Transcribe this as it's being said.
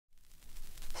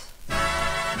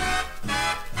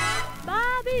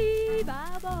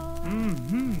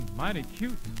mighty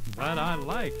cute, that I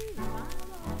like.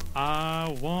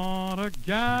 I want a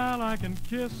gal I can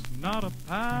kiss, not a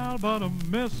pal, but a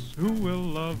miss who will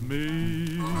love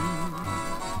me.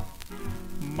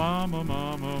 Mama,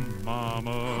 mama,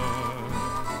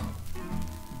 mama,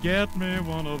 get me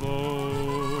one of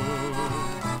those.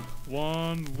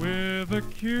 One with a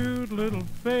cute little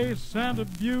face and a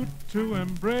beaut to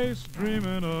embrace,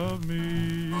 dreaming of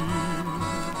me.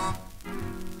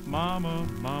 Mama,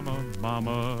 mama,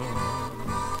 mama,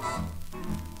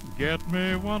 get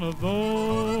me one of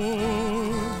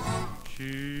those.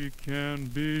 She can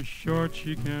be short,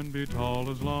 she can be tall,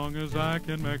 as long as I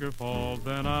can make her fall,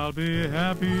 then I'll be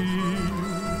happy.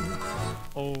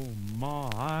 Oh, Ma,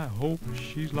 I hope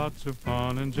she's lots of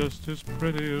fun and just as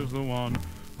pretty as the one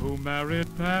who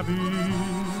married Pappy.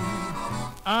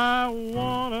 I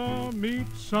wanna meet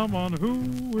someone who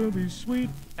will be sweet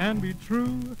and be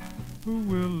true, who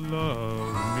will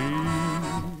love me,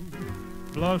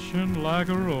 blushing like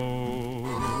a rose,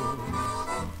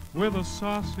 with a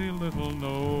saucy little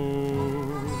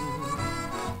nose.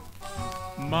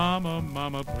 Mama,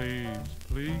 mama, please,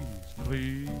 please,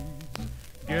 please,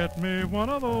 get me one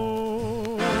of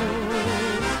those.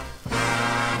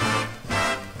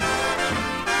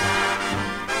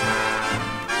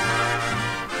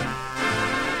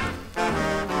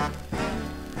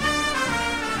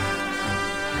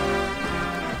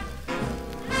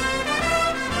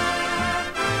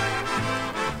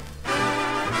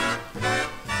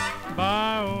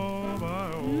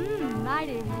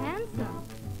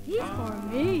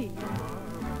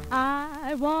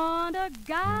 I want a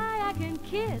guy I can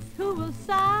kiss who will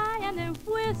sigh and then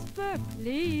whisper,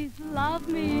 please love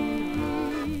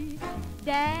me.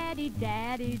 Daddy,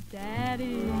 daddy,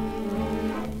 daddy,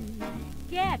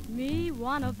 get me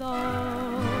one of those.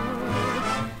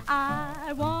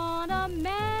 I want a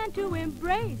man to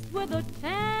embrace with a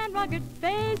tan, rugged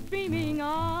face dreaming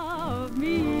of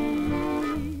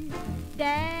me.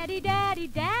 Daddy, daddy,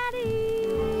 daddy,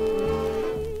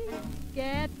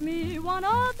 get me one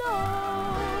of those.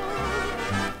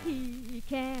 He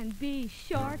can be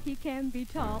short, he can be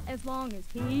tall, as long as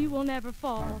he will never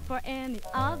fall for any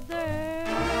other.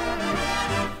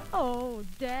 Oh,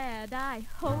 Dad, I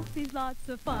hope he's lots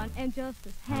of fun and just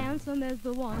as handsome as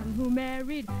the one who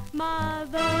married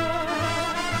Mother.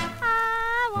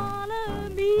 I wanna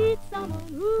meet someone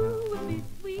who will be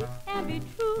sweet and be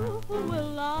true, who will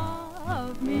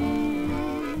love me.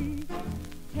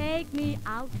 Take me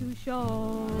out to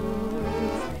shows,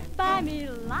 buy me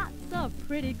lots of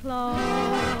pretty clothes.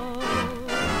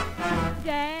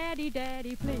 Daddy,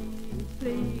 daddy, please,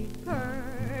 please,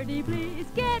 Purdy, please,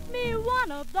 get me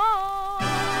one of those.